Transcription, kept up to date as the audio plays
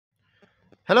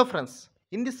Hello friends,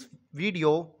 in this video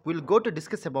we'll go to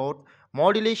discuss about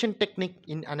modulation technique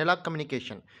in analog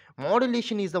communication.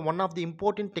 Modulation is one of the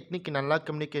important technique in analog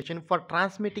communication for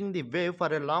transmitting the wave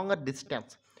for a longer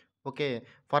distance. Okay,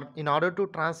 for in order to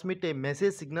transmit a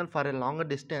message signal for a longer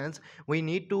distance, we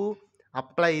need to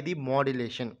apply the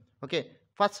modulation. Okay,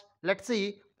 first let's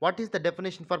see what is the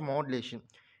definition for modulation.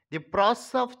 The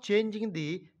process of changing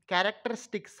the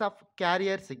characteristics of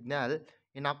carrier signal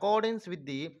in accordance with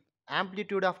the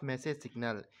amplitude of message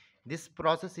signal. This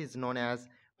process is known as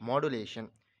modulation.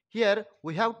 Here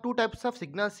we have two types of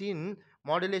signals in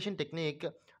modulation technique.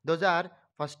 Those are,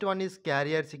 first one is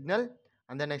carrier signal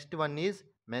and the next one is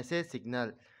message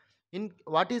signal. In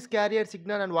what is carrier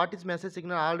signal and what is message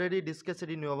signal already discussed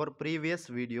in our previous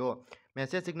video.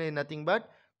 Message signal is nothing but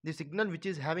the signal which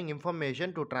is having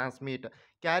information to transmit.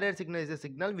 Carrier signal is a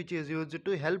signal which is used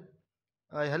to help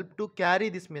to carry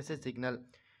this message signal.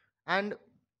 And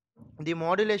the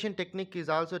modulation technique is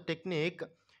also technique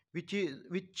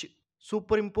which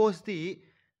superimpose the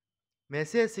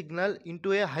message signal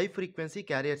into a high frequency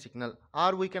carrier signal,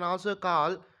 or we can also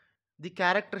call the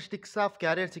characteristics of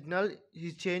carrier signal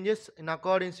is changes in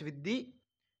accordance with the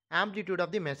amplitude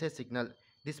of the message signal.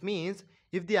 This means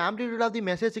if the amplitude of the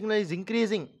message signal is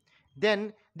increasing,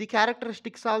 then the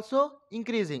characteristics also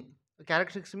increasing.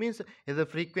 Characteristics means either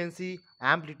frequency,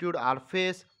 amplitude or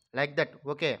phase, like that.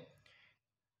 Okay,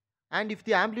 and if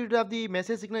the amplitude of the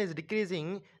message signal is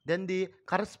decreasing, then the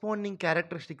corresponding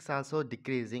characteristics also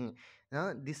decreasing.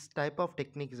 This type of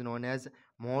technique is known as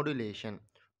modulation.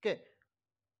 Okay,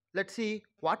 let's see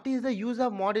what is the use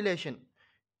of modulation.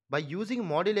 By using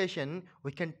modulation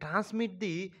we can transmit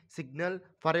the signal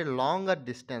for a longer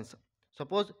distance.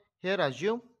 Suppose here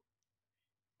assume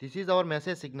this is our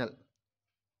message signal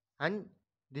and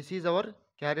this is our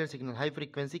carrier signal, high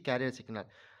frequency carrier signal.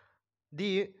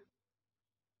 The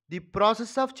the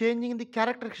process of changing the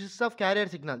characteristics of carrier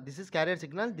signal, this is carrier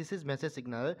signal, this is message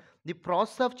signal. The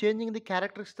process of changing the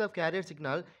characteristics of carrier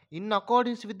signal in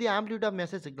accordance with the amplitude of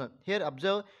message signal. Here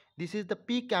observe, this is the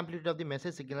peak amplitude of the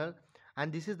message signal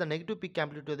and this is the negative peak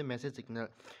amplitude of the message signal.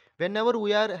 Whenever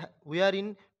we are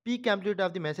in peak amplitude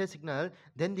of the message signal,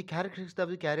 then the characteristics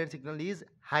of the carrier signal is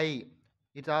high,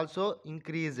 it's also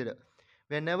increased.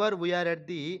 Whenever we are at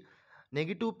the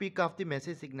negative peak of the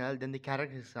message signal, then the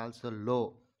characteristics is also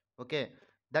low. Okay,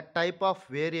 that type of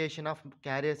variation of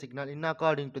carrier signal in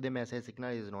according to the message signal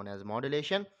is known as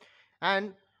modulation.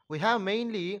 And we have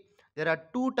mainly, there are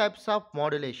two types of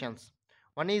modulations.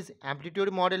 One is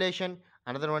amplitude modulation,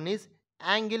 another one is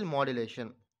angle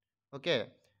modulation. Okay,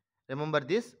 remember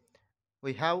this,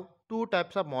 we have two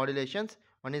types of modulations.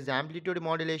 One is amplitude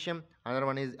modulation, another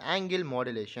one is angle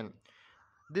modulation.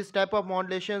 This type of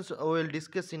modulations we will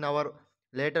discuss in our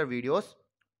later videos.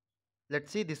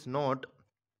 Let's see this note.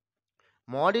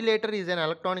 Modulator is an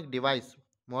electronic device.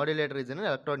 Modulator is an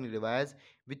electronic device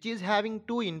which is having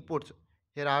two inputs.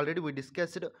 Here already we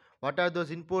discussed what are those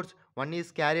inputs. One is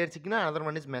carrier signal, another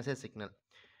one is message signal,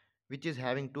 which is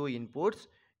having two inputs.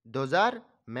 Those are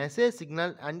message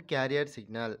signal and carrier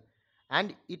signal,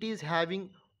 and it is having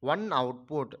one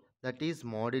output, that is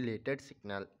modulated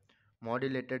signal.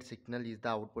 Modulated signal is the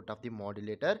output of the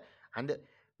modulator, and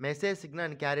message signal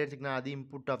and carrier signal are the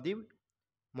input of the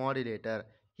modulator.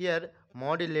 Here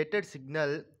modulated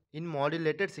signal, in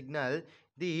modulated signal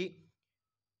the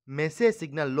message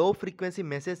signal, low frequency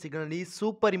message signal is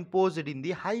superimposed in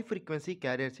the high frequency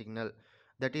carrier signal.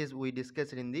 That is we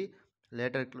discussed in the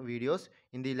later videos.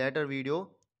 In the later video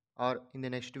or in the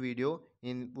next video,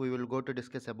 we will go to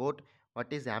discuss about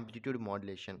what is amplitude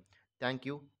modulation. Thank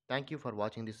you for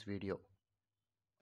watching this video.